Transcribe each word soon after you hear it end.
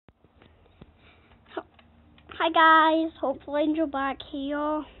Hi guys, Hopefulangel back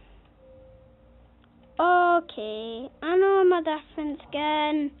here. Okay, I know I'm a different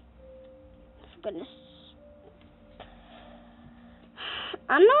skin. For goodness.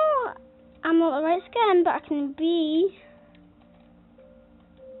 I know I'm not the right skin, but I can be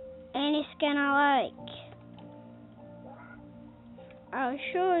any skin I like. I'll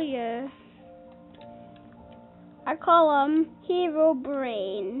show you. I call him Hero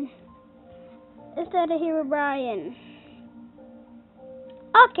Brain instead of Hero Brian.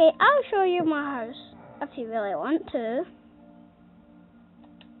 Okay, I'll show you my house if you really want to.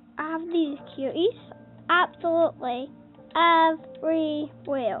 I have these cuties absolutely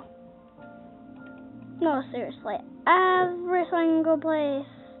everywhere. No, seriously, every single place.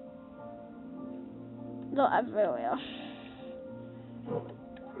 Not everywhere.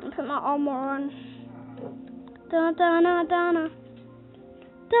 I put my armor on. Dun dun dun dun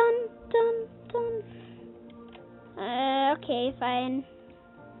dun dun dun. Okay, fine.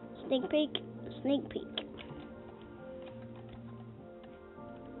 Sneak peek, sneak peek.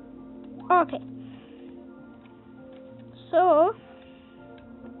 Okay. So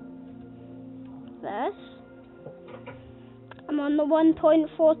this, I'm on the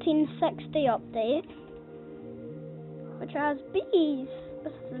 1.1460 update, which has bees.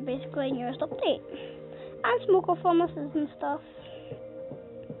 This is basically the newest update. And smoker furnaces and stuff.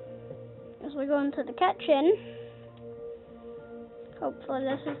 As we go into the kitchen, hopefully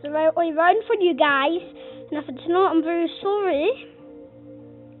this is the right way round for you guys. And if it's not, I'm very sorry.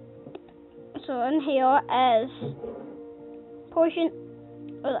 So in here is potion.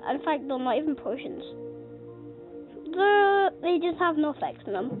 Well, in fact, they're not even potions. They just have no effects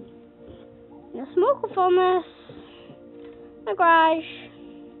in them. The smoker furnace, the garage.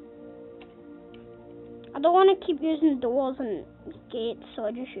 I don't want to keep using doors and gates, so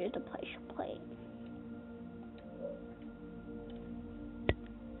I just use the pressure plate.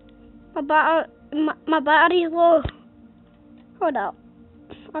 My battery's low. Hold up.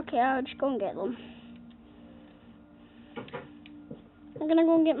 Okay, I'll just go and get them. I'm gonna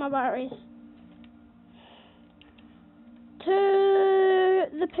go and get my batteries. To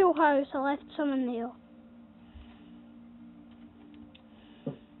the pool house, I left some in there.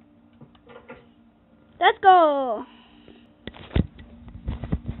 Let's go!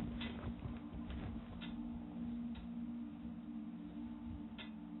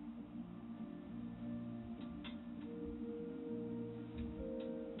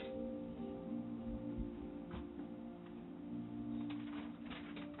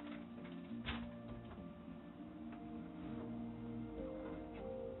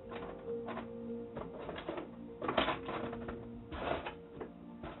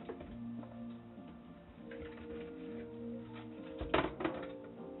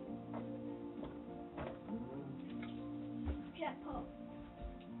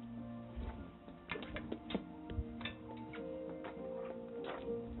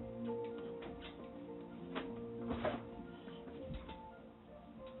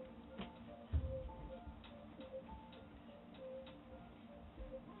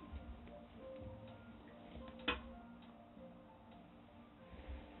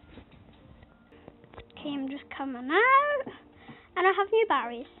 Okay, I'm just coming out, and I have new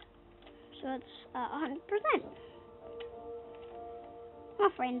batteries, so it's 100%. My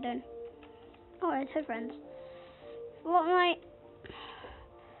friend done. Oh, it's her friends. What am I?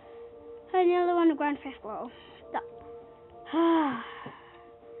 Another one of Grand Theft Auto. Stop.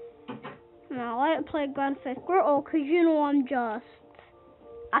 Now, I like to play Grand Theft Auto because you know I'm just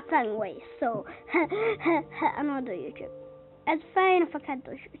a thing way, so I know I do YouTube. It's fine if I can't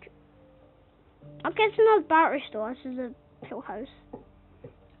do YouTube. Okay, it's not a battery store, this is a pool house.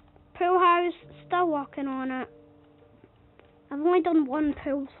 Pool house, still working on it. I've only done one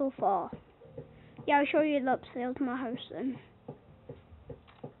pool so far. Yeah, I'll show you the upstairs of my house then.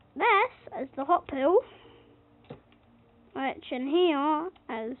 This is the hot pool, which in here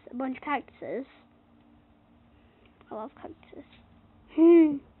is a bunch of cactuses. I love cactuses.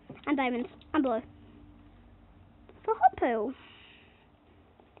 And diamonds, and blue. The hot pool.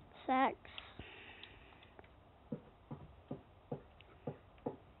 6.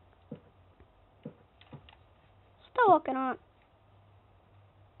 Still working on it.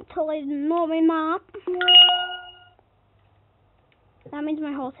 Until I know my map. That means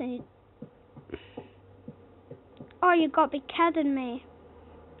my whole thing. Oh, you gotta be kidding me.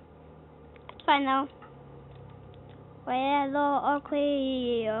 It's fine though. Weather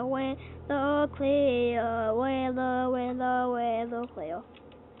clear, weather clear, weather clear.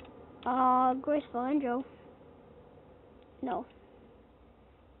 Graceful Angel. No.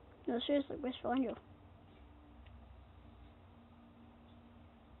 No, seriously, Graceful Angel.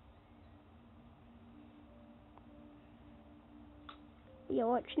 You're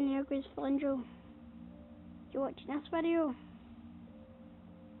watching the Hopefulangel. You're watching this video?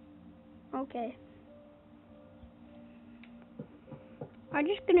 Okay. I'm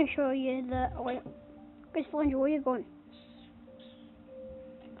just gonna show you the Hopefulangel, where you going?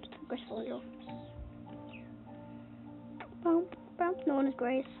 Hopefulangel. Bump, bump, known as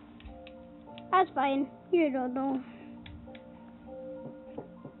Grace. That's fine, you don't know.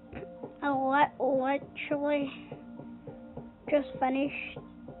 I literally just finished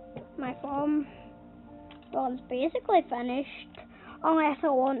my farm. Well, it's basically finished, unless I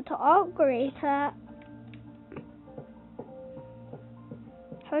want to upgrade it.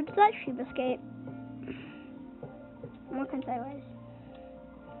 How did that sheep escape? I'm looking sideways.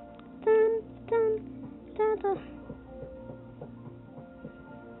 Dun, dun, dun, dun.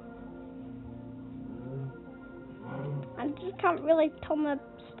 I just can't really tell my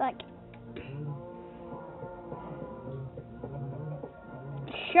stick.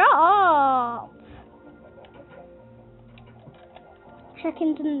 Shut up!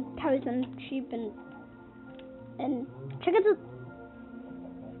 Chickens and cows and sheep and chickens.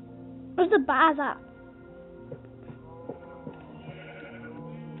 Where's the bars at?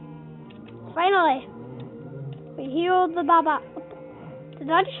 Finally, we hear the baba. Did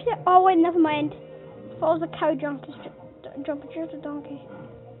I just say? Oh wait, never mind. I thought it was a cow jumping just a donkey.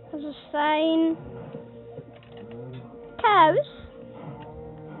 There's a sign. Cows,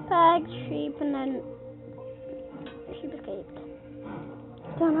 pigs, sheep, and then sheep escaped.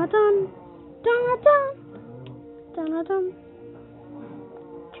 Dun dun dun dun dun dun.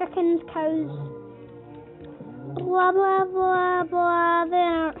 Chickens, cows, blah blah blah blah. They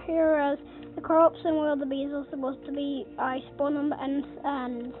aren't heroes. The crops and where the bees are supposed to be. I spawn them and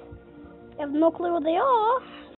I have no clue where they are.